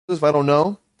Joseph? I don't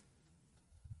know.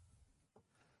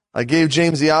 I gave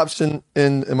James the option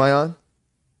am I on?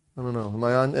 I don't know. Am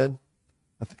I on, Ed?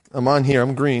 I think I'm on here.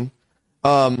 I'm green.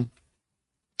 I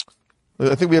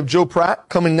think we have Joe Pratt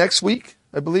coming next week,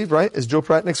 I believe, right? Is Joe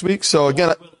Pratt next week? So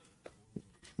again,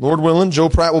 Lord willing, Joe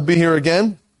Pratt will be here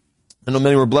again. I know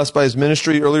many were blessed by his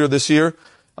ministry earlier this year.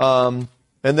 And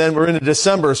then we're into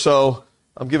December, so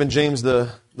I'm giving James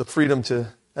the freedom to,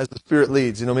 as the Spirit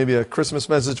leads, maybe a Christmas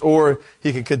message, or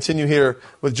he can continue here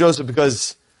with Joseph,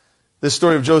 because this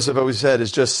story of Joseph, as we said,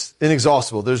 is just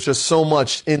inexhaustible. There's just so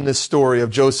much in this story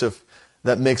of Joseph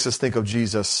that makes us think of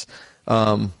Jesus.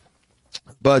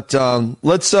 But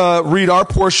let's read our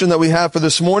portion that we have for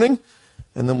this morning,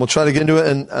 and then we'll try to get into it.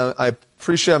 And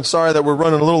I'm sorry that we're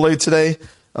running a little late today.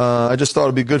 I just thought it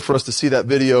would be good for us to see that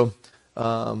video.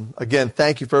 Again,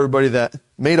 thank you for everybody that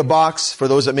made a box, for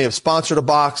those that may have sponsored a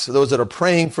box, for those that are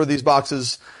praying for these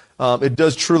boxes. It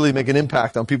does truly make an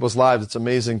impact on people's lives. It's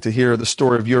amazing to hear the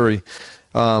story of Yuri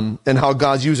and how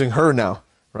God's using her now,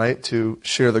 right, to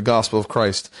share the gospel of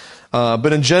Christ.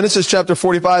 But in Genesis chapter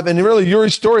 45, and really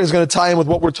Yuri's story is going to tie in with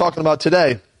what we're talking about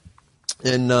today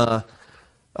in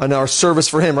our service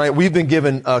for him, right? We've been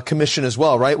given a commission as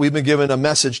well, right? We've been given a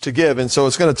message to give, and so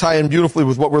it's going to tie in beautifully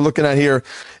with what we're looking at here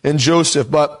in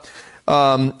Joseph. But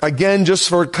again, just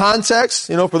for context,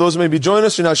 for those who may be joining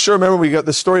us, you're not sure, remember we got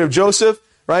the story of Joseph,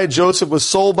 right? Joseph was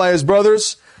sold by his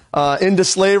brothers into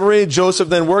slavery. Joseph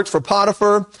then worked for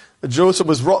Potiphar. Joseph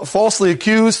was falsely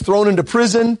accused, thrown into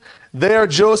prison. There,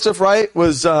 Joseph, right,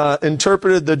 was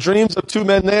interpreted the dreams of two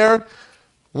men there.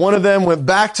 One of them went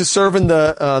back to serving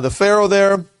the Pharaoh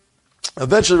there.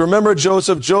 Eventually, remember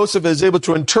Joseph. Joseph is able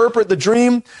to interpret the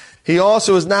dream. He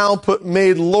also is now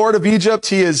made Lord of Egypt.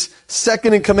 He is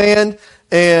second in command.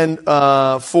 And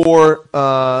for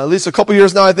at least a couple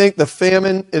years now, I think, the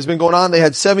famine has been going on. They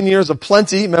had 7 years of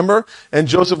plenty, remember? And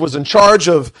Joseph was in charge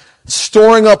of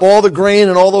storing up all the grain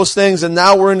and all those things. And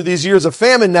now we're into these years of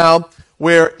famine now,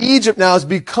 where Egypt now has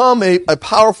become a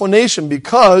powerful nation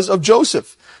because of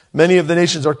Joseph. Many of the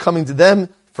nations are coming to them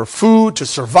for food to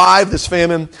survive this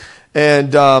famine.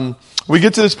 And we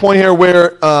get to this point here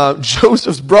where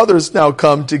Joseph's brothers now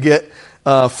come to get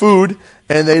food,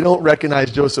 and they don't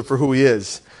recognize Joseph for who he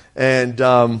is.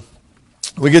 And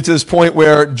we get to this point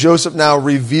where Joseph now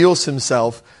reveals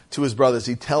himself to his brothers.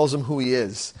 He tells them who he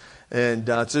is. And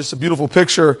it's just a beautiful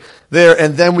picture there.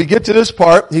 And then we get to this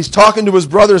part. He's talking to his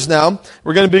brothers now.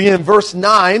 We're going to begin in verse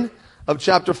 9 of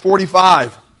chapter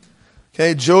 45.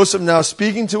 Okay, Joseph now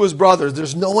speaking to his brothers.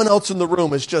 There's no one else in the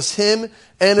room. It's just him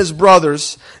and his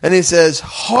brothers. And he says,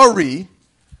 "Hurry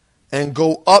and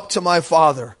go up to my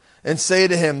father and say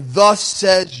to him, 'Thus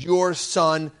says your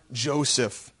son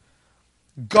Joseph,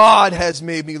 God has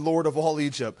made me Lord of all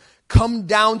Egypt. Come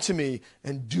down to me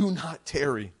and do not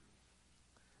tarry.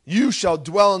 You shall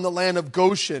dwell in the land of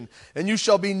Goshen, and you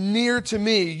shall be near to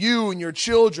me, you and your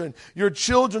children, your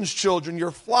children's children,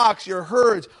 your flocks, your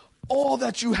herds, all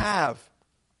that you have.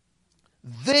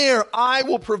 There I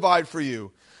will provide for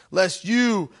you, lest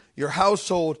you, your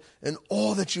household, and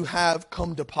all that you have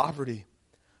come to poverty.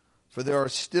 For there are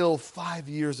still 5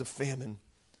 years of famine.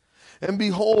 And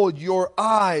behold, your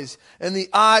eyes and the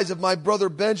eyes of my brother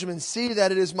Benjamin see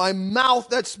that it is my mouth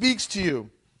that speaks to you.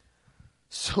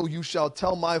 So you shall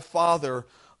tell my father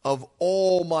of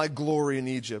all my glory in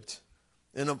Egypt,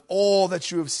 and of all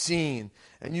that you have seen,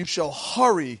 and you shall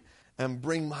hurry and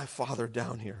bring my father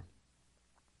down here.'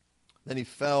 Then he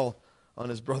fell on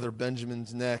his brother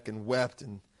Benjamin's neck and wept,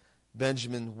 and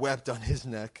Benjamin wept on his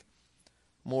neck.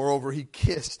 Moreover, he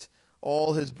kissed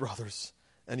all his brothers,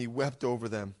 and he wept over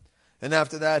them. And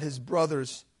after that, his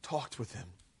brothers talked with him.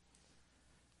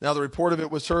 Now the report of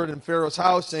it was heard in Pharaoh's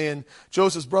house, saying,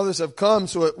 'Joseph's brothers have come.'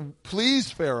 So it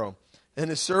pleased Pharaoh and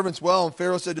his servants well. And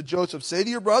Pharaoh said to Joseph, 'Say to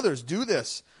your brothers, do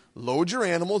this. Load your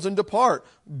animals and depart.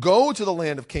 Go to the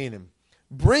land of Canaan.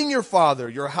 Bring your father,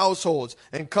 your households,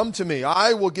 and come to me.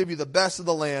 I will give you the best of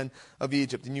the land of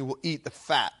Egypt, and you will eat the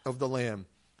fat of the land.'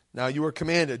 Now you are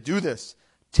commanded, do this.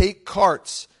 Take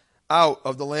carts out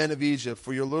of the land of Egypt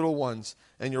for your little ones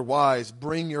and your wives.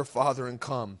 Bring your father and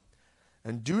come.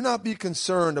 And do not be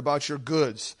concerned about your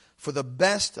goods, for the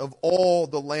best of all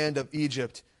the land of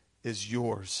Egypt is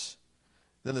yours."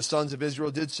 Then the sons of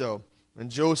Israel did so, and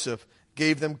Joseph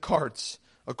gave them carts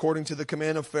according to the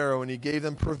command of Pharaoh, and he gave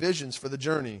them provisions for the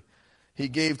journey. He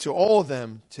gave to all of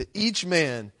them, to each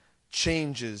man,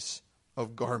 changes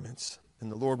of garments.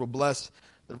 And the Lord will bless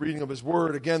the reading of his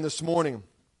word again this morning.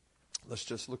 Let's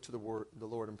just look to the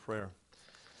Lord in prayer.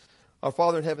 Our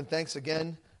Father in heaven, thanks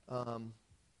again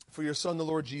for your Son, the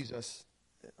Lord Jesus.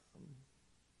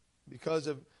 Because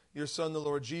of your Son, the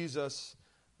Lord Jesus,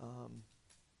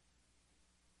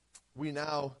 we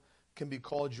now can be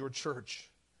called your church.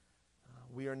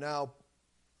 We are now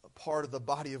a part of the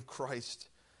body of Christ.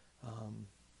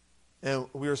 And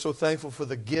we are so thankful for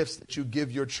the gifts that you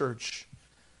give your church.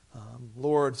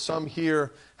 Lord, some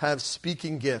here have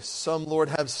speaking gifts. Some, Lord,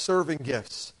 have serving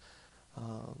gifts.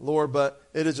 Lord, but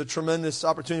it is a tremendous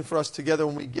opportunity for us together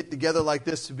when we get together like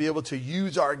this to be able to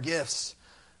use our gifts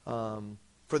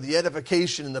for the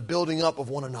edification and the building up of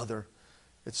one another.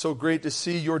 It's so great to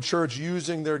see your church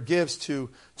using their gifts to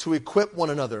equip one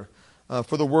another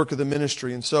for the work of the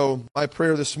ministry. And so my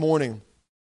prayer this morning,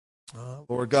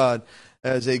 Lord God,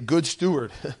 as a good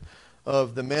steward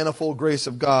of the manifold grace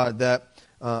of God, that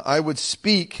I would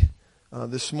speak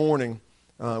this morning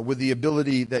with the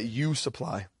ability that you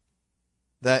supply,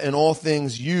 that in all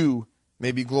things you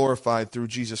may be glorified through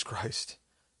Jesus Christ.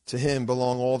 To him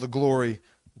belong all the glory,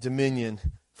 dominion,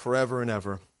 forever and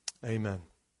ever. Amen.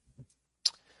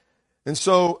 And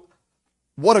so,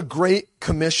 what a great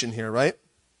commission here, right?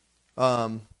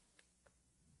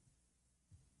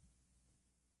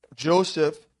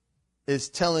 Joseph is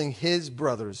telling his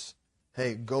brothers,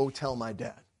 hey, go tell my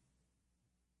dad.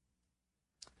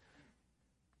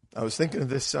 I was thinking of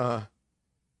this.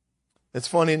 It's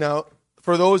funny now,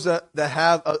 for those that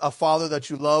have a father that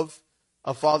you love,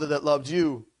 a father that loved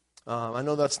you, I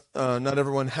know that's not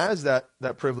everyone has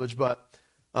that privilege, but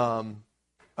I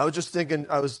was just thinking,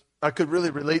 I could really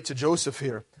relate to Joseph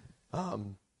here.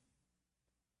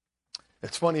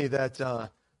 It's funny that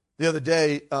the other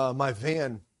day, my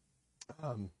van,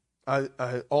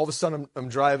 I all of a sudden I'm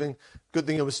driving. Good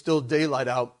thing it was still daylight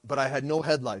out, but I had no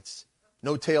headlights,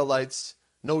 no tail lights,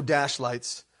 no dash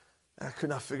lights. I could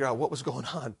not figure out what was going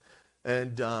on.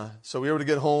 And so we were able to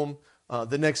get home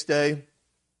the next day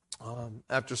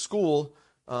after school.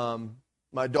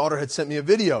 My daughter had sent me a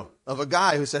video of a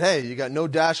guy who said, hey, you got no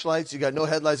dash lights, you got no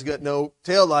headlights, you got no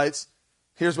tail lights.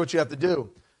 Here's what you have to do.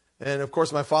 And of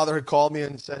course, my father had called me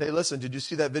and said, hey, listen, did you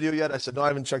see that video yet? I said, no, I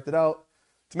haven't checked it out.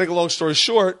 To make a long story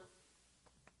short,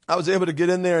 I was able to get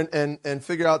in there and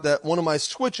figure out that one of my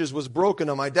switches was broken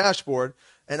on my dashboard,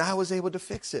 and I was able to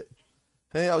fix it.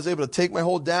 Hey, I was able to take my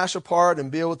whole dash apart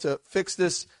and be able to fix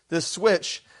this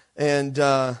switch. And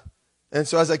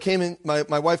so as I came in,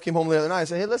 my wife came home the other night. I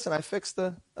said, hey, listen, I fixed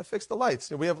the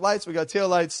lights. We have lights, we got tail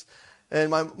lights.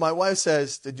 And my wife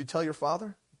says, did you tell your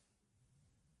father?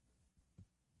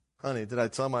 Honey, did I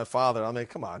tell my father? I mean,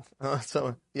 come on.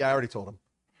 So, yeah, I already told him.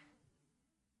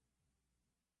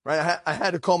 Right? I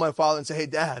had to call my father and say, hey,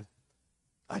 Dad,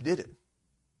 I did it.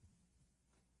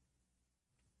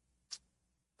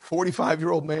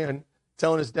 45-year-old man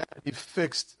telling his dad he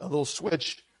fixed a little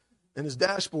switch in his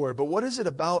dashboard. But what is it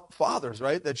about fathers,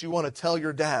 right, that you want to tell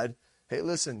your dad, hey,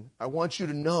 listen, I want you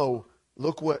to know,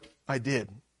 look what I did.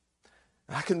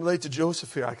 And I can relate to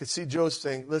Joseph here. I could see Joseph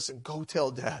saying, listen, go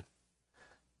tell Dad.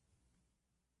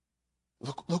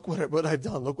 Look what I've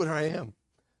done. Look where I am.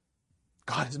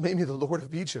 God has made me the Lord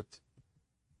of Egypt.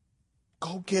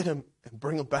 Go get him and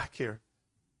bring him back here.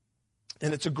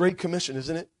 And it's a great commission,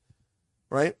 isn't it?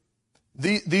 Right?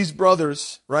 These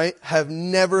brothers, right, have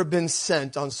never been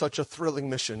sent on such a thrilling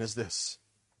mission as this.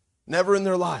 Never in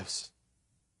their lives.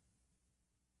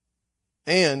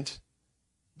 And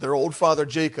their old father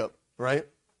Jacob, right,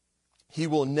 he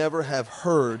will never have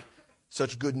heard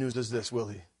such good news as this, will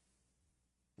he?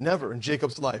 Never in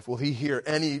Jacob's life will he hear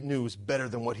any news better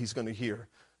than what he's going to hear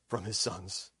from his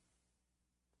sons.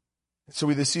 So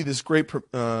we see this great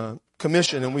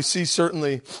commission, and we see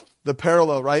certainly the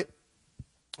parallel, right,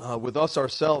 with us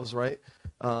ourselves, right?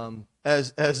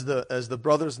 As the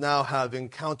brothers now have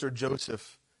encountered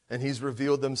Joseph, and he's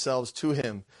revealed themselves to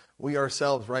him. We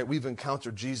ourselves, right, we've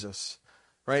encountered Jesus,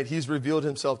 right? He's revealed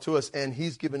himself to us, and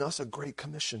he's given us a great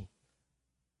commission.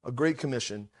 A great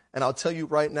commission. And I'll tell you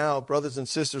right now, brothers and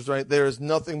sisters, right, there is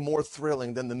nothing more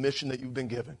thrilling than the mission that you've been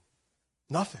given.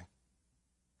 Nothing.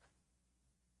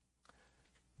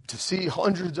 To see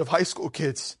hundreds of high school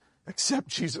kids accept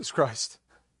Jesus Christ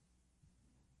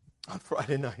on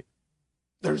Friday night.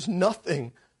 There's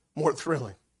nothing more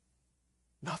thrilling.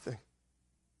 Nothing.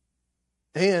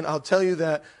 And I'll tell you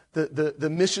that the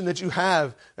mission that you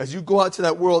have as you go out to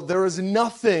that world, there is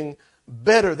nothing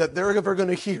better that they're ever going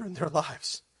to hear in their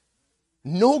lives.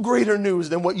 No greater news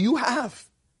than what you have.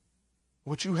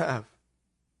 What you have.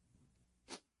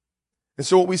 And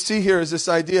so what we see here is this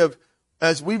idea of,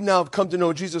 as we've now come to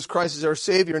know Jesus Christ as our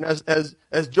Savior, and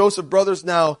as Joseph's brothers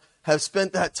now have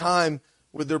spent that time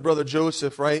with their brother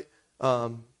Joseph, right?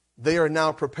 They are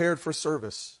now prepared for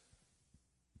service.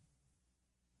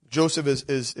 Joseph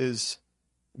is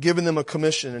giving them a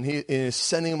commission, and he is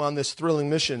sending them on this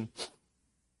thrilling mission.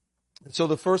 And so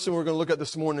the first thing we're going to look at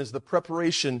this morning is the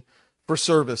preparation for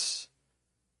service.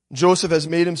 Joseph has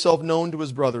made himself known to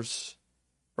his brothers,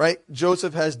 right?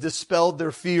 Joseph has dispelled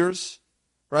their fears,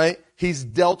 right? He's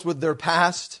dealt with their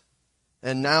past,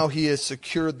 and now he has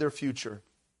secured their future.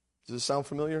 Does this sound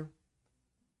familiar?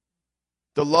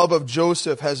 The love of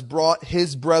Joseph has brought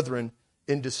his brethren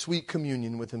into sweet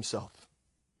communion with himself.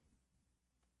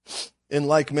 In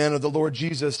like manner, the Lord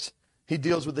Jesus, he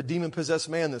deals with the demon-possessed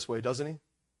man this way, doesn't he?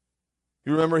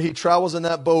 You remember he travels in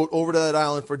that boat over to that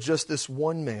island for just this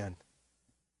one man.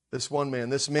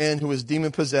 This man who is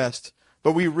demon-possessed.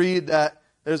 But we read that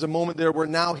there's a moment there where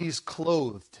now he's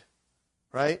clothed,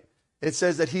 right? It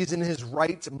says that he's in his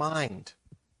right mind,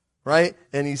 right?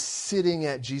 And he's sitting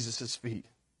at Jesus' feet,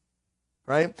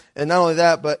 right? And not only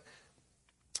that, but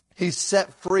he's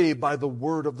set free by the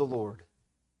word of the Lord.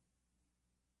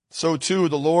 So too,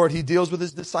 the Lord, he deals with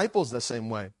his disciples the same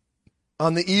way.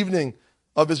 On the evening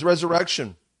of his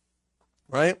resurrection,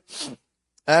 right?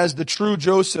 As the true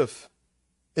Joseph,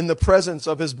 in the presence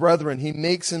of his brethren, he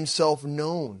makes himself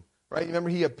known, right? Remember,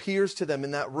 he appears to them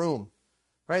in that room,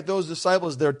 right? Those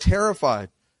disciples, they're terrified,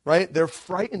 right? They're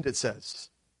frightened, it says.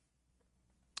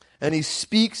 And he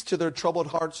speaks to their troubled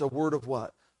hearts a word of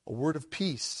what? A word of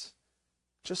peace,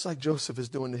 just like Joseph is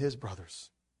doing to his brothers.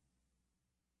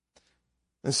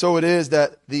 And so it is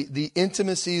that the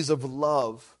intimacies of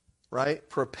love, right,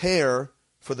 prepare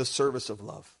for the service of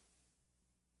love.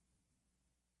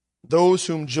 Those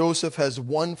whom Joseph has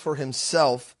won for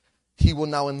himself, he will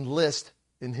now enlist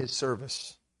in his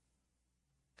service.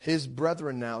 His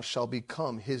brethren now shall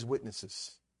become his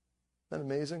witnesses. Isn't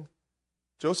that amazing?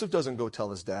 Joseph doesn't go tell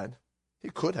his dad. He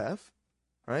could have,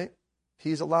 right?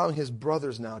 He's allowing his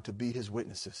brothers now to be his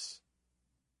witnesses.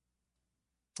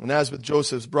 And as with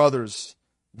Joseph's brothers,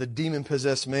 the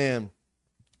demon-possessed man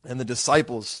and the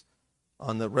disciples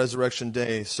on the resurrection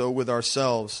day, so with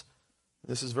ourselves.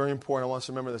 This is very important. I want us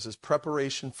to remember this, is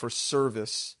preparation for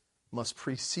service must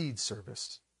precede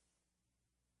service.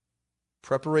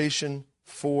 Preparation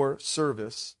for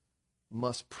service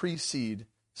must precede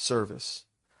service.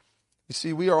 You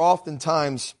see, we are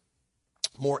oftentimes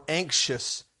more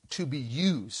anxious to be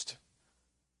used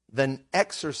than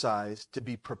exercised to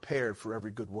be prepared for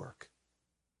every good work.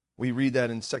 We read that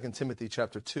in 2 Timothy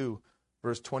chapter 2,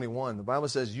 verse 21. The Bible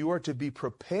says, you are to be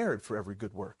prepared for every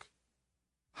good work.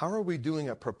 How are we doing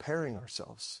at preparing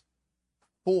ourselves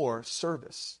for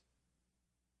service?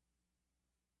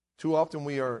 Too often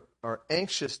we are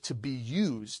anxious to be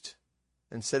used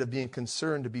instead of being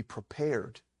concerned to be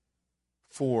prepared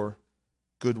for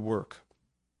good work.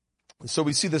 And so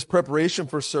we see this preparation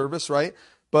for service, right?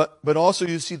 But also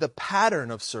you see the pattern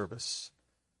of service,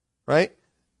 right?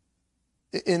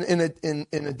 In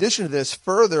addition to this,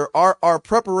 further, our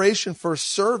preparation for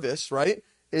service, right,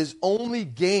 is only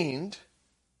gained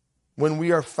when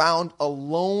we are found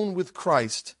alone with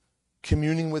Christ,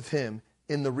 communing with him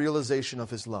in the realization of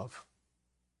his love.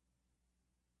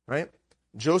 Right?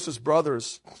 Joseph's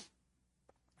brothers,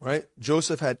 right?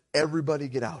 Joseph had everybody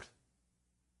get out.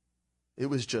 It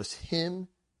was just him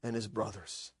and his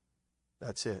brothers.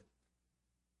 That's it.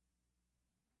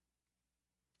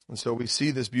 And so we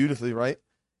see this beautifully, right?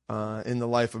 In the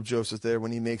life of Joseph there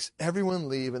when he makes everyone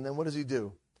leave. And then what does he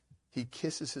do? He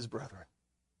kisses his brethren.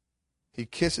 He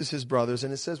kisses his brothers.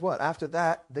 And it says what? After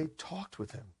that, they talked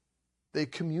with him. They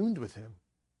communed with him.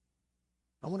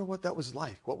 I wonder what that was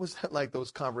like. What was that like,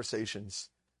 those conversations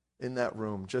in that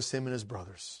room? Just him and his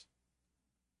brothers.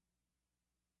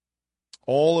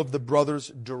 All of the brothers'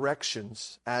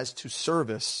 directions as to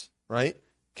service, right,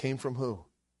 came from who?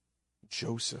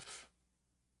 Joseph.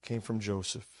 Came from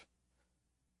Joseph.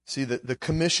 See, the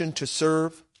commission to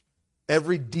serve,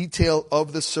 every detail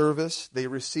of the service, they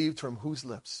received from whose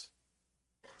lips?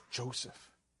 Joseph.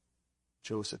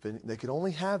 And they could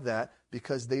only have that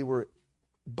because they were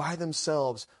by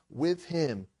themselves with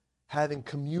him, having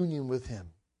communion with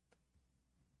him.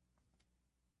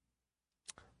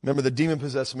 Remember the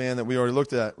demon-possessed man that we already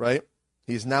looked at, right?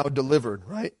 He's now delivered,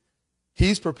 right?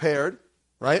 He's prepared,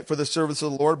 right, for the service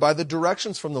of the Lord by the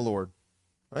directions from the Lord.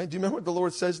 Right? Do you remember what the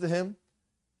Lord says to him?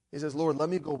 He says, Lord, let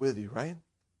me go with you, right?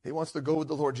 He wants to go with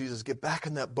the Lord Jesus, get back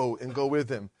in that boat and go with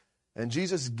him. And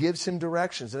Jesus gives him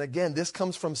directions. And again, this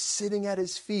comes from sitting at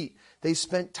his feet. They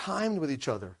spent time with each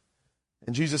other.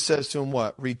 And Jesus says to him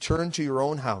what? Return to your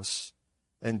own house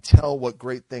and tell what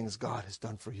great things God has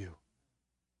done for you.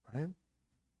 Right?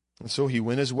 And so he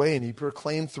went his way and he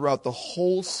proclaimed throughout the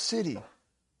whole city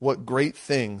what great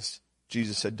things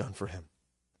Jesus had done for him.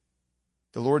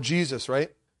 The Lord Jesus, right?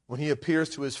 When he appears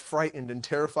to his frightened and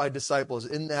terrified disciples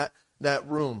in that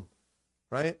room,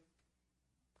 right?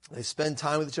 They spend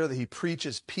time with each other. He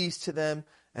preaches peace to them.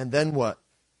 And then what?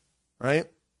 Right?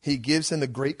 He gives them the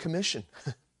Great Commission.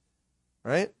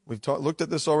 right? We've looked at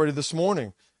this already this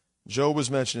morning. Job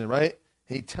was mentioning, right?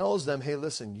 He tells them, hey,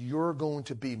 listen, you're going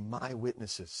to be my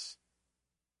witnesses.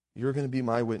 You're going to be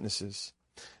my witnesses.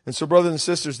 And so, brothers and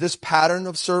sisters, this pattern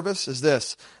of service is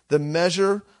this. The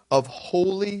measure of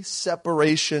holy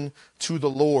separation to the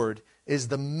Lord is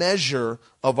the measure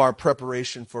of our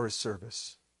preparation for His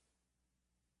service.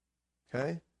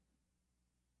 Okay?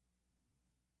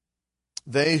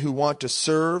 They who want to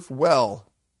serve well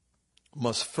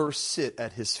must first sit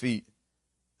at His feet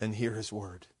and hear His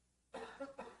word.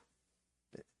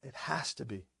 It has to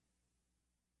be.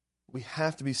 We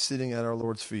have to be sitting at our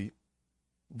Lord's feet.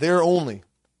 There only,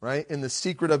 right, in the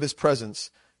secret of His presence,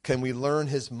 can we learn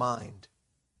His mind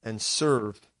and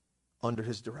serve under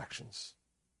His directions.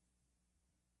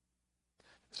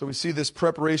 So we see this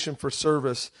preparation for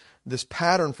service, this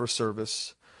pattern for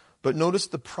service, but notice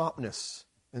the promptness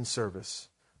in service.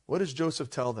 What does Joseph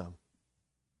tell them?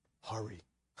 Hurry.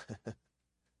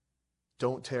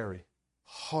 Don't tarry.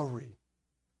 Hurry.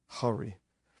 Hurry.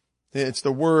 It's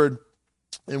the word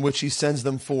in which he sends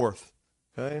them forth.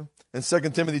 Okay? In 2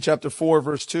 Timothy chapter 4,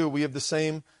 verse 2, we have the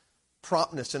same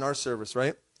promptness in our service,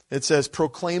 right? It says,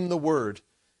 proclaim the word.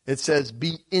 It says,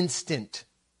 be instant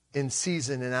in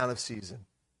season and out of season.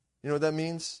 You know what that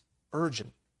means?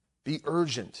 Urgent. Be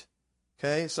urgent.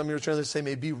 Okay? Some of your translators say,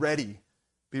 may be ready.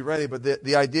 Be ready. But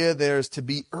the idea there is to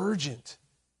be urgent.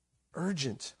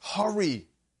 Urgent. Hurry.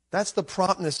 That's the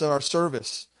promptness of our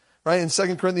service. Right? In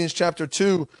 2 Corinthians chapter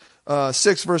 2,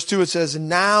 6 verse 2, it says,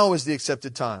 now is the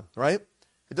accepted time. Right?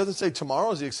 It doesn't say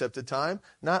tomorrow is the accepted time.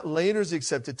 Not later is the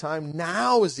accepted time.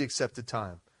 Now is the accepted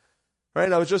time.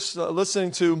 Right? I was just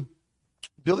listening to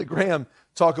Billy Graham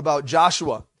talk about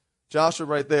Joshua. Joshua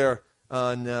right there.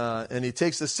 And he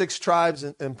takes the 6 tribes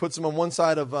and puts them on one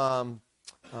side of,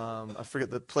 I forget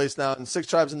the place now, and 6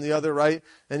 tribes in the other, right?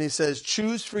 And he says,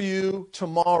 choose for you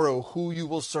tomorrow who you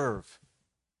will serve.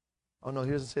 Oh, no,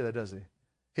 he doesn't say that, does he?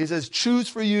 He says, choose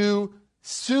for you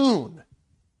soon.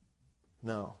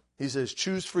 No. He says,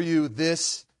 choose for you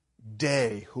this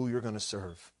day who you're going to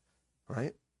serve.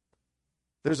 Right?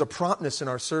 There's a promptness in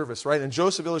our service, right? And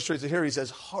Joseph illustrates it here. He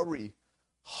says, hurry.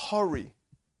 Hurry.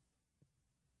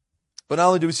 But not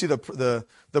only do we see the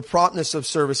promptness of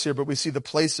service here, but we see the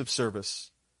place of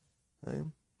service. Right?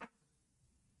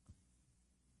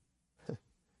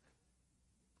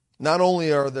 Not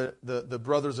only are the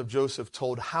brothers of Joseph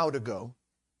told how to go,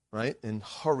 right, in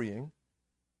hurrying,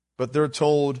 but they're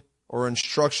told or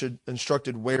instructed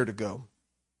where to go.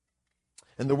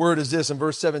 And the word is this, in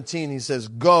verse 17, he says,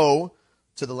 go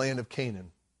to the land of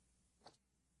Canaan.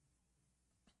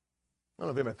 I don't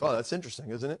know if anybody thought that's interesting,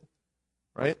 isn't it?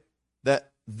 Right?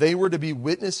 That they were to be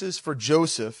witnesses for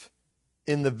Joseph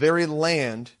in the very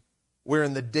land where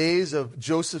in the days of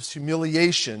Joseph's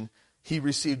humiliation, he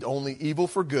received only evil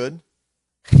for good,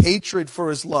 hatred for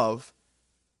his love.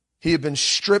 He had been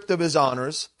stripped of his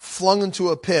honors, flung into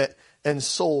a pit, and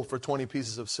sold for 20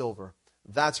 pieces of silver.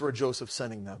 That's where Joseph's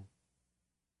sending them.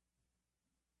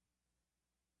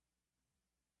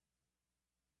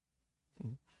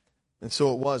 And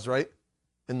so it was, right?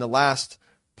 In the last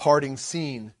parting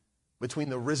scene between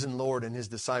the risen Lord and his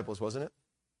disciples, wasn't it?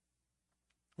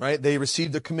 Right? They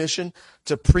received a commission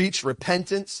to preach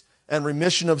repentance and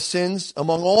remission of sins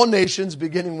among all nations,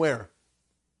 beginning where?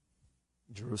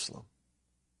 Jerusalem.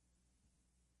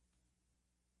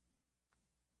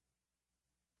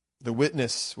 The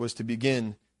witness was to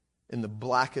begin in the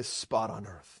blackest spot on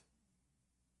earth,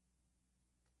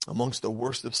 amongst the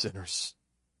worst of sinners,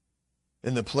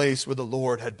 in the place where the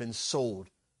Lord had been sold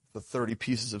for 30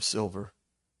 pieces of silver,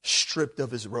 stripped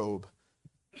of his robe,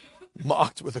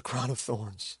 mocked with a crown of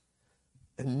thorns,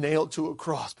 and nailed to a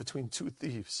cross between 2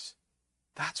 thieves.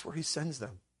 That's where he sends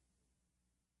them.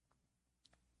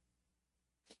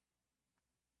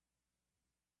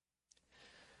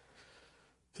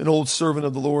 An old servant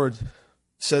of the Lord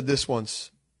said this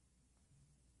once.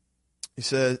 He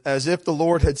said, as if the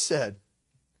Lord had said,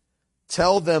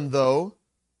 tell them though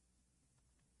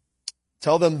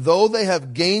they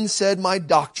have gainsaid my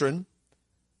doctrine,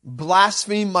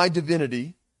 blasphemed my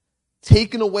divinity,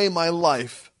 taken away my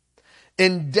life,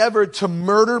 endeavored to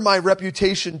murder my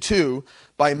reputation too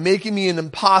by making me an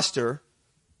impostor,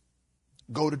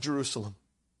 go to Jerusalem.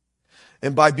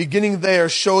 And by beginning there,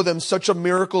 show them such a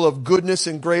miracle of goodness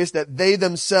and grace that they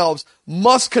themselves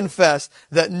must confess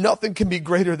that nothing can be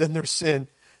greater than their sin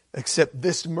except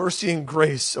this mercy and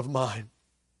grace of mine.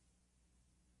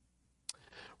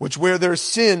 Which where their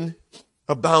sin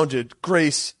abounded,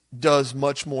 grace does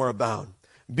much more abound.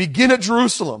 Begin at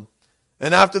Jerusalem,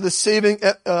 and after the saving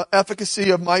efficacy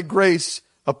of my grace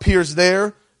appears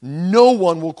there, no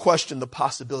one will question the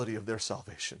possibility of their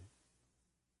salvation.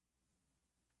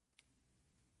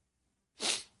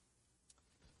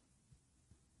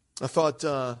 I thought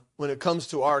when it comes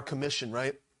to our commission,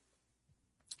 right?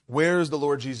 Where is the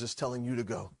Lord Jesus telling you to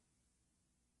go?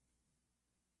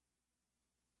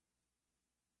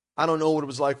 I don't know what it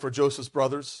was like for Joseph's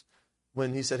brothers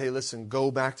when he said, hey, listen,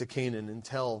 go back to Canaan and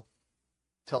tell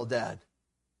Dad.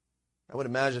 I would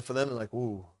imagine for them, they're like,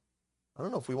 ooh, I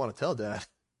don't know if we want to tell Dad.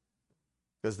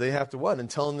 Because they have to what? In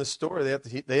telling this story,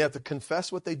 they have to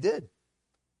confess what they did.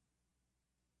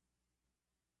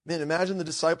 Man, imagine the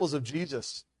disciples of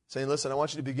Jesus saying, listen, I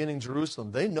want you to begin in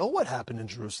Jerusalem. They know what happened in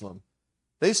Jerusalem.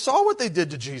 They saw what they did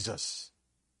to Jesus.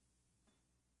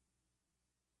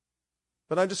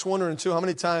 But I'm just wondering, too, how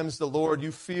many times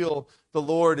you feel the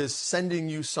Lord is sending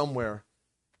you somewhere,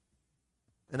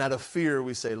 and out of fear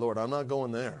we say, Lord, I'm not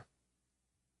going there.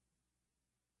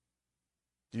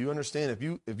 Do you understand?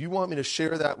 If you want me to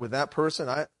share that with that person,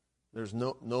 there's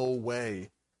no way.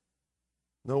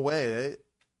 No way.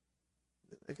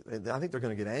 I think they're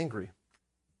going to get angry.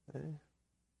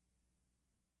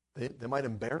 They might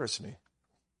embarrass me.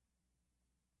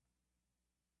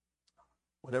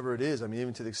 Whatever it is, I mean,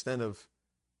 even to the extent of,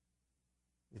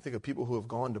 you think of people who have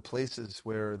gone to places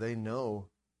where they know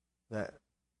that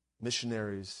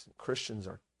missionaries, Christians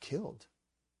are killed.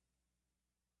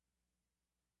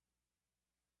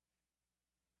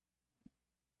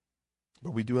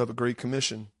 But we do have a great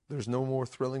commission. There's no more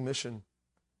thrilling mission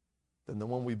than the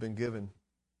one we've been given.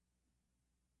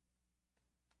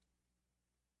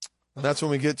 And that's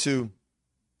when we get to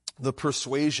the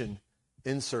persuasion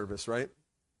in service, right?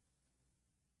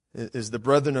 Is the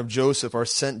brethren of Joseph are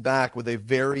sent back with a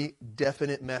very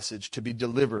definite message to be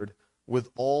delivered with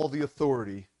all the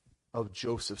authority of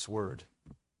Joseph's word.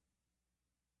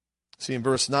 See, in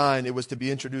verse 9, it was to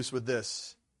be introduced with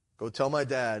this. Go tell my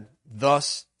dad,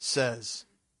 thus says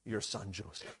your son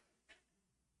Joseph.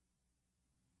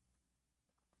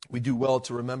 We do well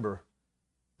to remember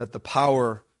that the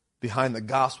power behind the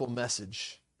gospel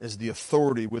message is the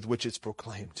authority with which it's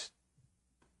proclaimed.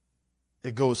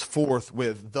 It goes forth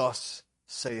with, thus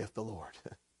saith the Lord.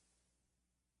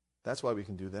 That's why we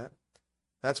can do that.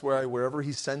 That's why wherever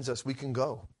he sends us, we can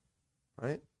go,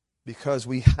 right? Because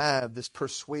we have this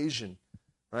persuasion,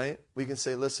 right? We can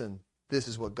say, listen, this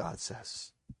is what God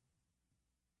says.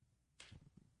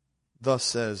 Thus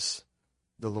says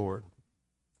the Lord.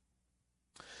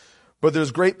 But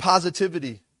there's great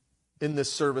positivity in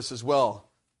this service as well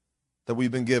that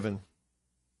we've been given.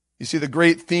 You see, the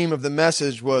great theme of the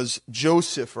message was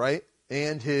Joseph, right?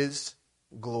 And his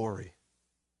glory.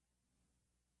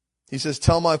 He says,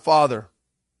 tell my father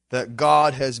that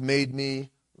God has made me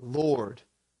Lord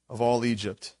of all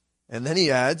Egypt. And then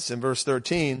he adds in verse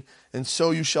 13, and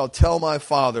so you shall tell my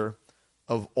father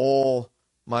of all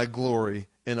my glory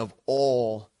and of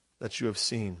all that you have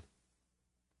seen.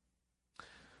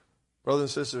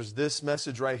 Brothers and sisters, this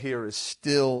message right here is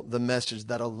still the message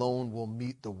that alone will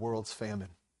meet the world's famine.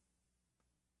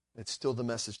 It's still the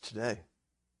message today.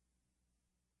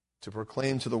 To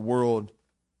proclaim to the world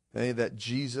that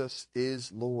Jesus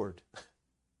is Lord.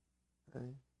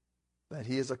 That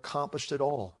he has accomplished it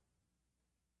all.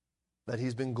 That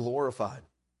he's been glorified.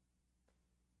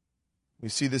 We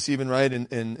see this even right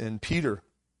in Peter.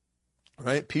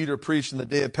 Right? Peter preached in the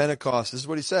day of Pentecost. This is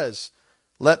what he says.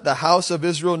 Let the house of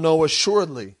Israel know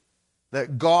assuredly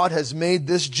that God has made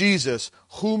this Jesus,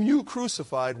 whom you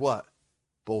crucified, what?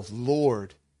 Both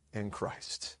Lord and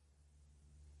Christ.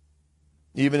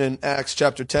 Even in Acts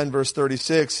chapter 10, verse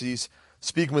 36, he's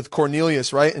speaking with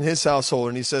Cornelius, right, in his household,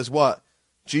 and he says what?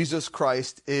 Jesus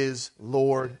Christ is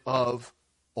Lord of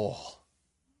all.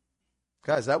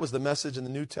 Guys, that was the message in the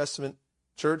New Testament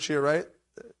church here, right?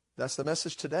 That's the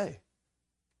message today.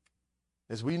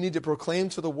 Is we need to proclaim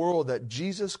to the world that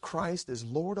Jesus Christ is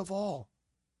Lord of all.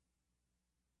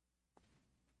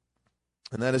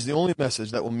 And that is the only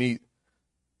message that will meet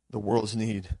the world's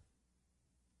need.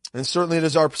 And certainly it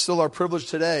is still our privilege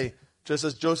today, just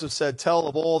as Joseph said, tell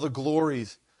of all the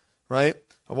glories, right?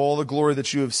 Of all the glory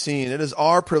that you have seen. It is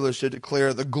our privilege to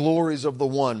declare the glories of the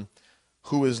one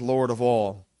who is Lord of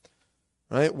all.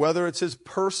 Right? Whether it's his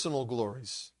personal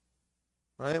glories,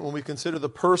 right? When we consider the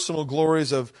personal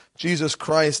glories of Jesus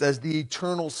Christ as the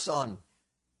eternal Son,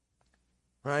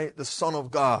 right? The Son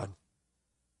of God.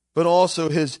 But also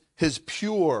his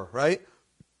pure, right?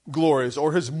 Glories,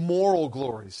 or his moral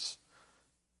glories,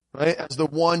 right? As the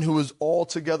one who is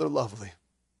altogether lovely.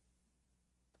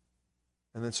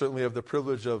 And then certainly we have the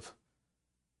privilege of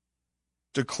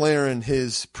declaring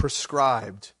his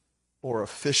prescribed or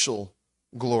official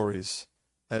glories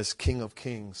as King of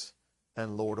Kings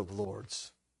and Lord of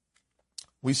Lords.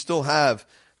 We still have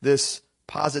this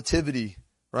positivity,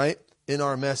 right, in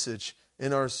our message,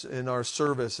 in our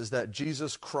service, is that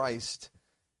Jesus Christ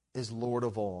is Lord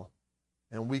of all.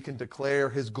 And we can declare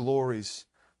his glories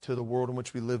to the world in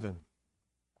which we live in.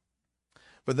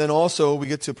 But then also we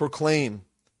get to proclaim,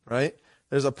 right?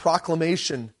 There's a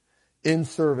proclamation in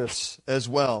service as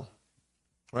well,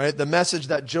 right? The message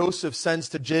that Joseph sends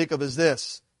to Jacob is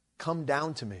this: come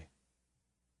down to me,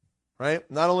 right?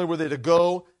 Not only were they to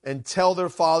go and tell their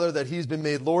father that he's been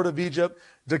made Lord of Egypt,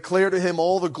 declare to him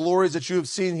all the glories that you have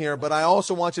seen here, but I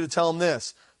also want you to tell him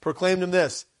this, proclaim to him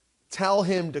this, tell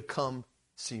him to come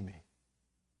see me.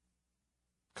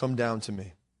 Come down to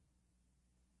me.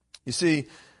 You see,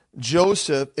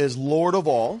 Joseph is Lord of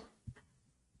all,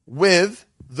 with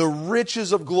the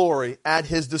riches of glory at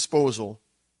his disposal.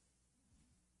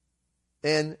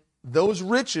 And those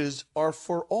riches are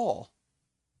for all.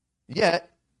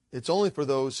 Yet, it's only for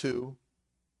those who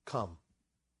come.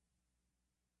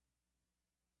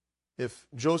 If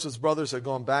Joseph's brothers had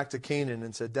gone back to Canaan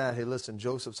and said, Dad, hey, listen,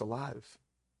 Joseph's alive.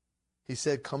 He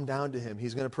said, come down to him.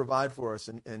 He's going to provide for us.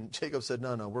 And Jacob said,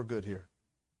 no, we're good here.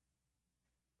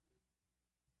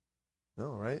 No,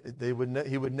 right? He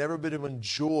would never be able to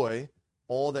enjoy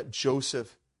all that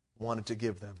Joseph wanted to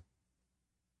give them.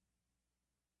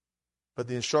 But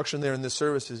the instruction there in this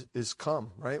service is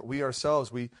come, right? We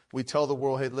ourselves, we tell the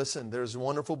world, hey, listen, there's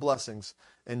wonderful blessings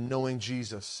in knowing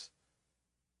Jesus.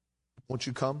 Won't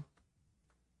you come?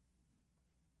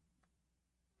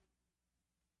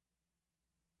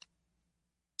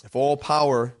 If all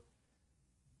power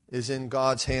is in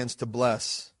God's hands to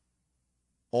bless,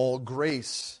 all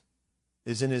grace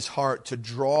is in his heart to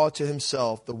draw to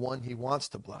himself the one he wants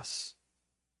to bless.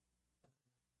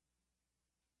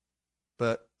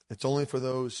 But it's only for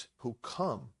those who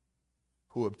come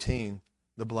who obtain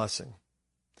the blessing.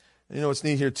 And you know what's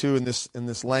neat here too in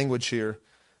this language here,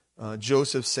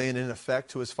 Joseph saying in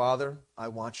effect to his father, I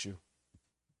want you.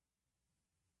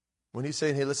 When he's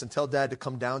saying, hey, listen, tell Dad to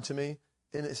come down to me,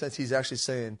 in a sense he's actually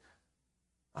saying,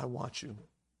 I want you.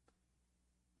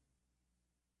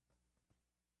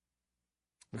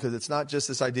 Because it's not just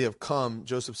this idea of come,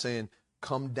 Joseph's saying,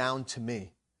 come down to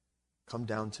me. Come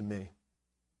down to me.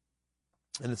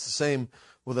 And it's the same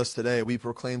with us today. We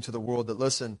proclaim to the world that,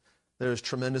 listen, there's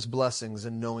tremendous blessings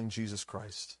in knowing Jesus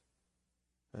Christ.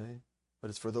 Okay? But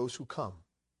it's for those who come.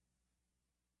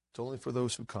 It's only for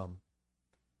those who come.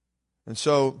 And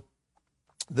so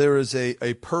there is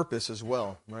a purpose as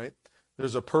well, right?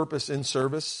 There's a purpose in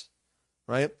service,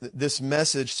 right? This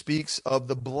message speaks of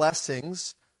the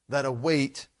blessings that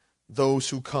await those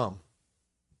who come.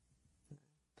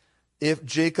 If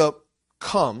Jacob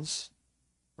comes,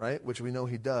 right, which we know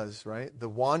he does, right, the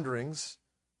wanderings,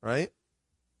 right,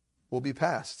 will be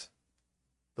past.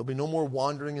 There'll be no more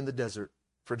wandering in the desert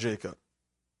for Jacob.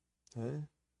 Okay?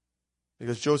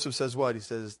 Because Joseph says what? He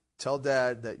says, tell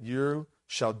Dad that you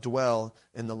shall dwell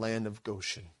in the land of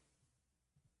Goshen.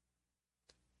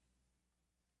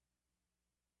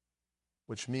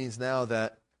 Which means now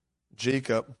that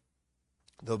Jacob,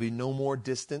 there'll be no more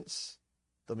distance.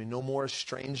 There'll be no more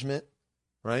estrangement,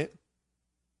 right?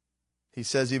 He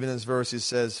says, even in this verse, he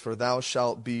says, for thou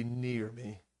shalt be near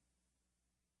me.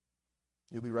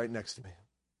 You'll be right next to me.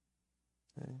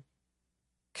 Okay?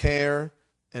 Care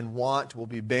and want will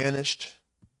be banished.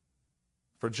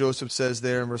 For Joseph says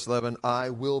there in verse 11,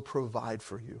 I will provide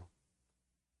for you.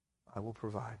 I will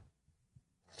provide.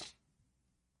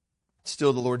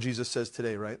 Still, the Lord Jesus says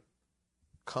today, right?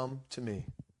 Come to me,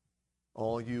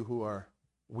 all you who are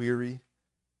weary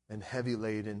and heavy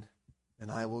laden,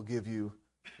 and I will give you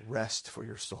rest for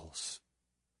your souls.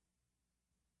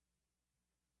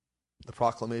 The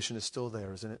proclamation is still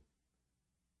there, isn't it?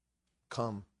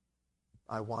 Come.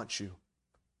 I want you.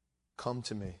 Come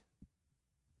to me.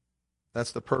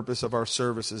 That's the purpose of our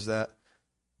service, is that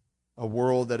a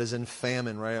world that is in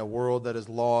famine, right? A world that is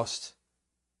lost,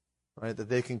 right? That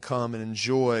they can come and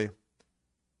enjoy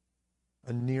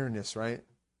a nearness, right?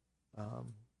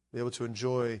 Be able to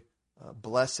enjoy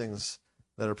blessings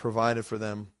that are provided for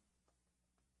them.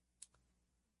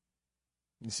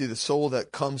 You see, the soul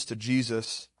that comes to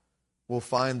Jesus will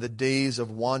find the days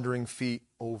of wandering feet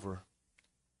over.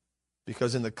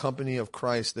 Because in the company of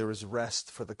Christ, there is rest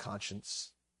for the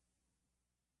conscience.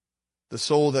 The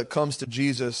soul that comes to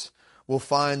Jesus will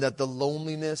find that the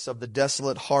loneliness of the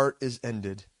desolate heart is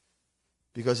ended.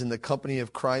 Because in the company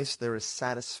of Christ, there is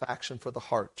satisfaction for the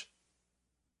heart.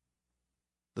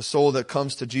 The soul that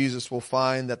comes to Jesus will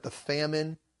find that the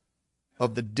famine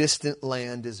of the distant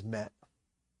land is met.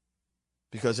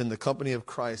 Because in the company of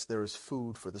Christ, there is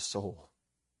food for the soul.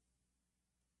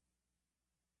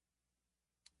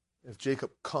 If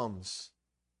Jacob comes,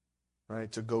 right,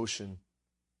 to Goshen,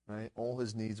 right, all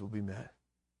his needs will be met.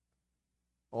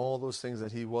 All those things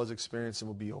that he was experiencing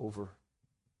will be over.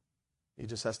 He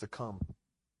just has to come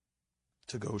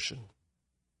to Goshen.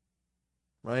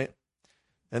 Right?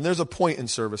 And there's a point in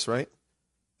service, right?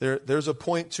 There's a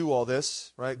point to all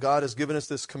this, right? God has given us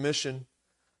this commission.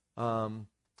 And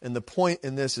the point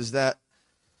in this is that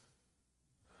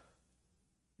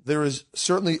there is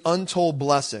certainly untold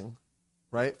blessing,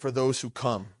 right, for those who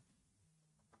come.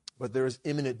 But there is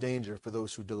imminent danger for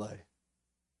those who delay.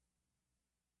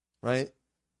 Right?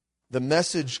 The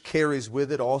message carries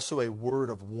with it also a word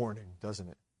of warning, doesn't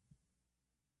it?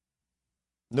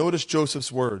 Notice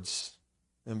Joseph's words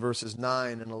in verses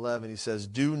 9 and 11. He says,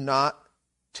 "Do not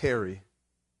tarry,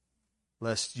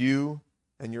 lest you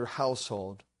and your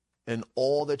household and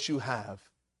all that you have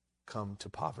come to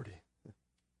poverty."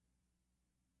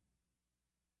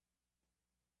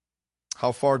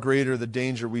 How far greater the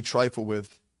danger we trifle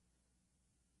with,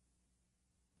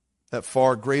 that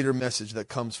far greater message that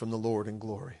comes from the Lord in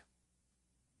glory.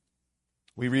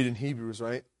 We read in Hebrews,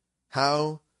 right?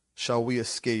 How shall we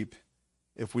escape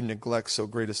if we neglect so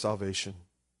great a salvation?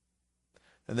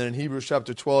 And then in Hebrews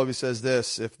chapter 12, he says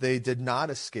this, "If they did not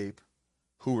escape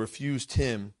who refused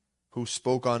him who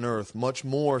spoke on earth, much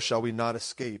more shall we not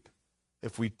escape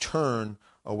if we turn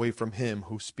away from him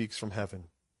who speaks from heaven."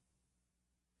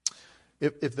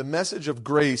 If the message of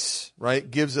grace, right,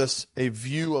 gives us a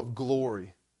view of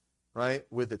glory, right,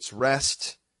 with its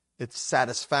rest, its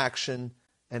satisfaction,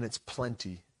 and its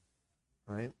plenty,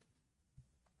 right?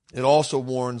 It also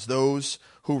warns those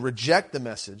who reject the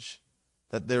message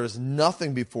that there is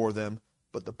nothing before them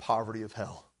but the poverty of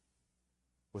hell,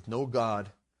 with no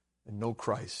God and no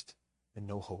Christ and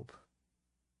no hope.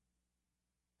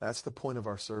 That's the point of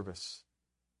our service,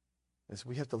 is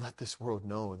we have to let this world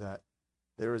know that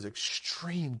there is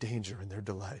extreme danger in their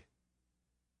delay.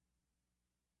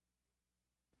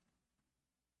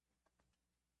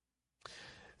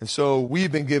 And so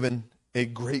we've been given a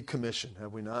great commission,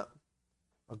 have we not?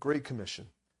 A great commission.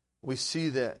 We see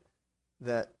that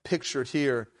pictured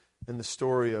here in the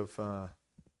story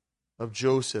of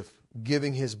Joseph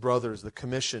giving his brothers the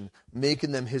commission,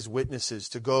 making them his witnesses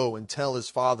to go and tell his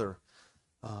father.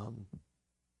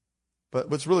 But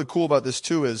what's really cool about this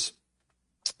too is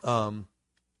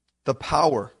the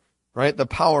power, right? The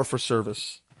power for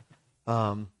service.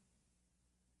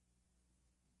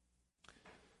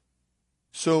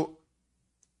 So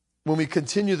when we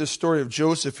continue the story of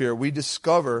Joseph here, we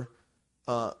discover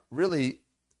really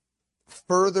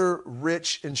further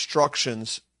rich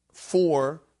instructions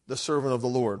for the servant of the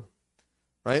Lord.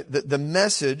 Right? The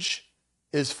message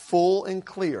is full and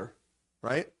clear.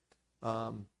 Right?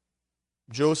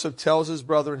 Joseph tells his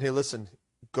brother, "Hey, listen,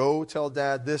 go tell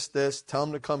Dad this, tell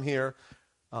him to come here."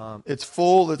 It's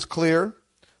full, it's clear,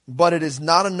 but it is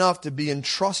not enough to be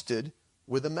entrusted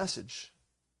with a message.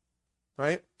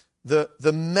 Right?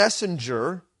 The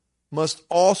messenger must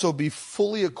also be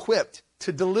fully equipped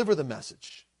to deliver the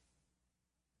message.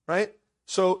 Right?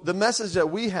 So the message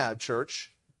that we have,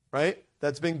 church, right,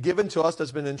 that's been given to us,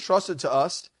 that's been entrusted to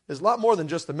us, is a lot more than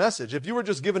just a message. If you were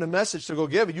just given a message to go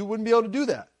give it, you wouldn't be able to do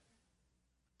that.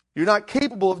 You're not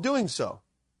capable of doing so,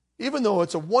 even though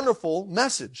it's a wonderful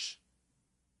message.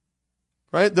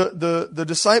 Right? The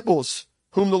disciples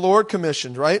whom the Lord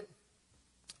commissioned, right?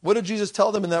 What did Jesus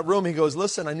tell them in that room? He goes,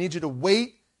 "Listen, I need you to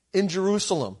wait in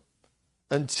Jerusalem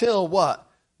until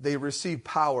what? They receive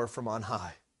power from on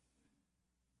high."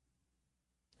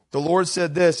 The Lord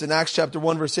said this in Acts chapter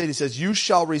 1, verse 8. He says, "You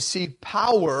shall receive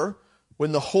power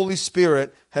when the Holy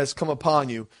Spirit has come upon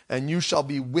you, and you shall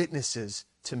be witnesses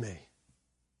to me."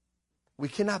 We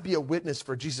cannot be a witness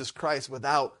for Jesus Christ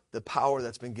without the power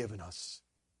that's been given us.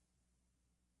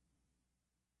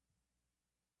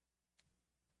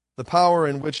 The power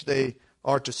in which they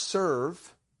are to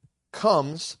serve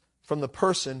comes from the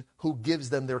person who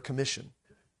gives them their commission.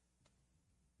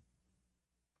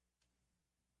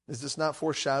 Is this not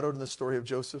foreshadowed in the story of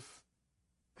Joseph?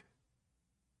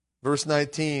 Verse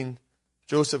 19,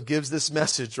 Joseph gives this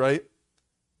message, right?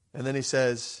 And then he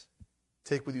says,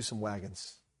 "Take with you some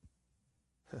wagons.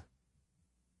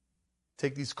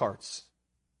 Take these carts."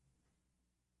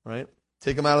 Right?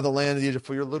 "Take them out of the land of Egypt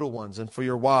for your little ones and for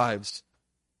your wives.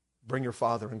 Bring your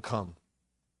father and come."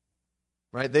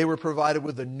 Right? They were provided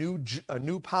with a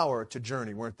new power to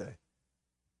journey, weren't they?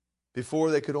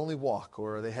 Before they could only walk,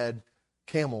 or they had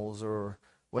camels or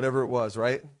whatever it was,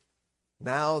 right?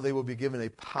 Now they will be given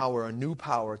a new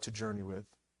power to journey with.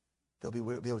 They'll be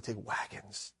able to take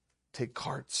wagons, take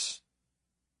carts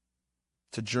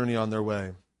to journey on their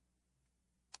way.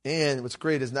 And what's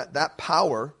great is that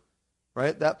power,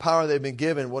 right? That power they've been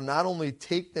given will not only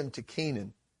take them to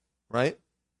Canaan, right?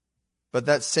 But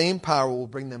that same power will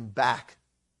bring them back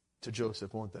to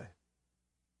Joseph, won't they?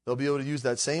 they'll be able to use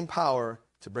that same power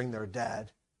to bring their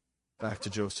dad back to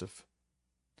Joseph.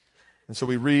 And so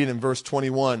we read in verse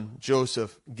 21,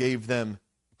 Joseph gave them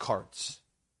carts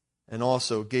and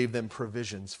also gave them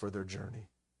provisions for their journey.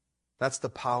 That's the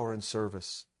power and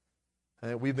service.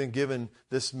 And we've been given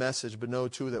this message, but know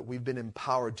too that we've been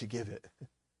empowered to give it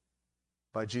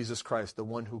by Jesus Christ, the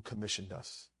one who commissioned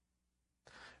us.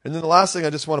 And then the last thing I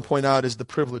just want to point out is the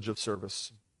privilege of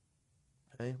service.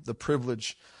 Okay? The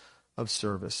privilege of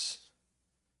service.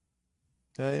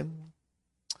 Okay?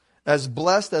 As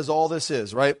blessed as all this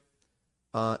is, right?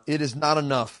 It is not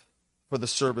enough for the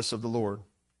service of the Lord.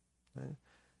 Okay?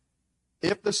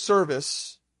 If the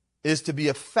service is to be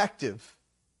effective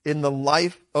in the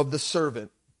life of the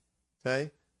servant,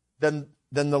 okay, then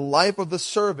the life of the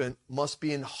servant must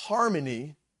be in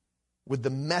harmony with the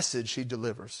message he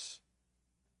delivers.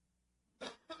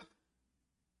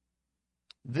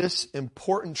 This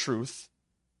important truth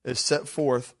is set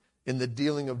forth in the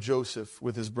dealing of Joseph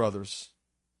with his brothers.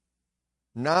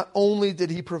 Not only did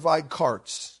he provide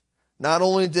carts, not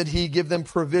only did he give them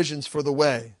provisions for the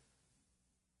way,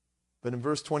 but in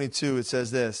verse 22 it says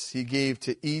this, he gave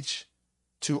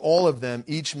to all of them,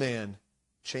 each man,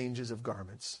 changes of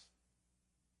garments.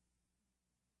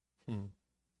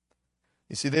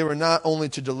 You see, they were not only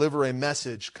to deliver a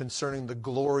message concerning the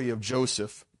glory of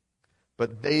Joseph,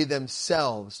 but they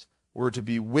themselves were to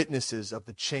be witnesses of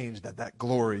the change that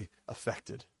glory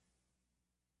affected.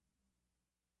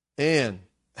 And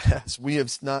as we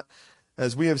have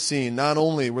seen, not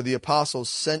only were the apostles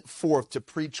sent forth to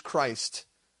preach Christ,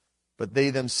 but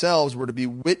they themselves were to be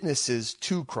witnesses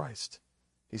to Christ.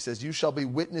 He says, you shall be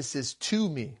witnesses to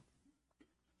me.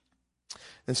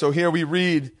 And so here we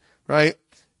read, right,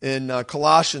 in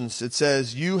Colossians, it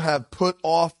says, you have put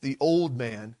off the old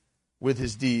man with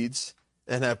his deeds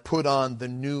and have put on the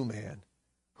new man,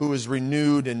 who is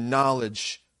renewed in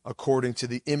knowledge according to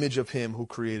the image of him who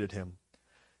created him.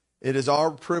 It is our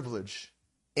privilege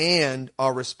and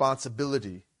our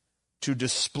responsibility to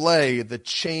display the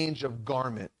change of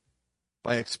garment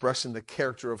by expressing the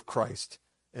character of Christ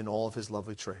in all of his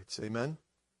lovely traits. Amen?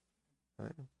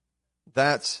 Right?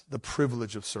 That's the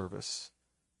privilege of service.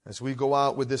 As we go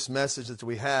out with this message that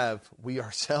we have, we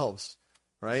ourselves,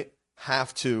 right,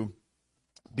 have to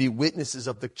be witnesses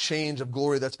of the change of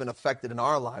glory that's been affected in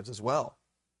our lives as well.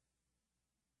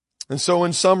 And so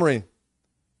in summary,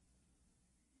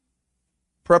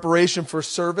 preparation for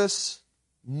service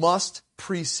must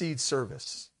precede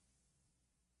service.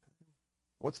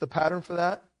 What's the pattern for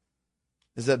that?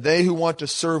 Is that they who want to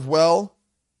serve well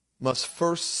must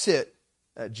first sit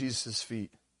at Jesus'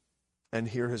 feet and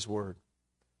hear his word.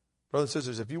 Brothers and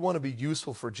sisters, if you want to be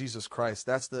useful for Jesus Christ,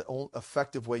 that's the only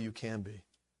effective way you can be.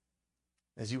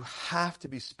 As you have to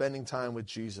be spending time with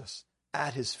Jesus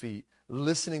at his feet,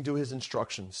 listening to his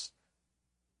instructions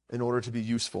in order to be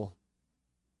useful.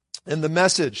 And the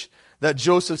message that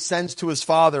Joseph sends to his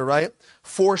father, right,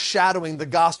 foreshadowing the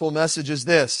gospel message is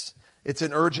this. It's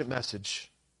an urgent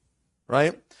message,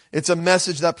 right? It's a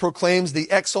message that proclaims the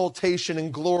exaltation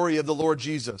and glory of the Lord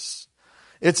Jesus.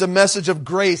 It's a message of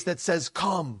grace that says,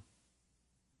 come.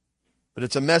 But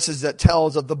it's a message that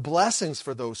tells of the blessings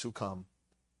for those who come.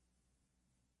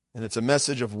 And it's a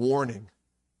message of warning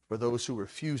for those who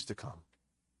refuse to come.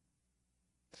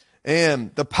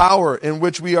 And the power in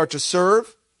which we are to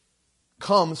serve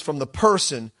comes from the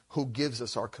person who gives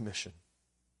us our commission.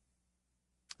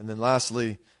 And then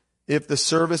lastly, if the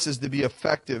service is to be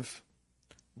effective,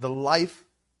 the life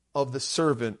of the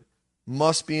servant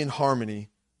must be in harmony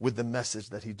with the message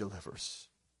that he delivers.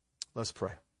 Let's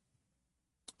pray.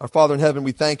 Our Father in heaven,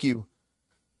 we thank you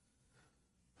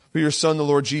for your Son, the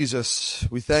Lord Jesus.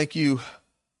 We thank you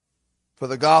for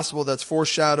the gospel that's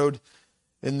foreshadowed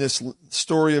in this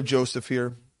story of Joseph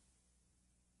here.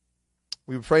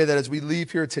 We pray that as we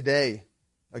leave here today,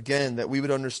 again, that we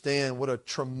would understand what a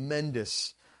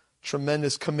tremendous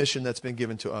commission that's been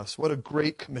given to us. What a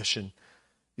great commission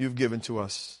you've given to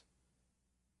us.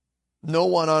 No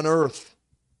one on earth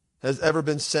has ever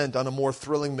been sent on a more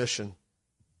thrilling mission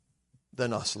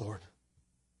than us, Lord.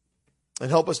 And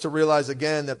help us to realize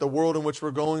again that the world in which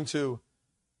we're going to,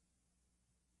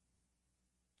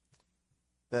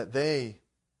 that they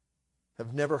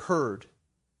have never heard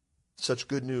such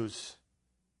good news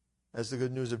as the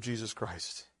good news of Jesus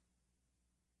Christ.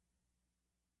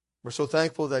 We're so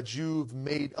thankful that you've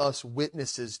made us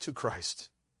witnesses to Christ.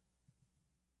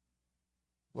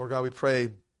 Lord God, we pray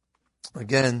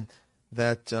again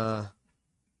that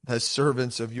as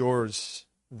servants of yours,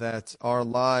 that our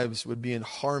lives would be in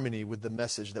harmony with the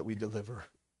message that we deliver.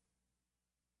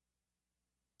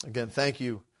 Again, thank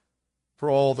you for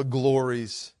all the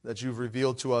glories that you've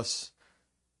revealed to us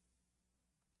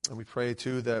And we pray,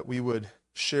 too, that we would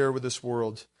share with this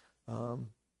world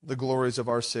the glories of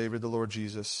our Savior, the Lord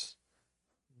Jesus.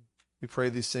 We pray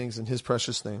these things in His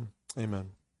precious name. Amen.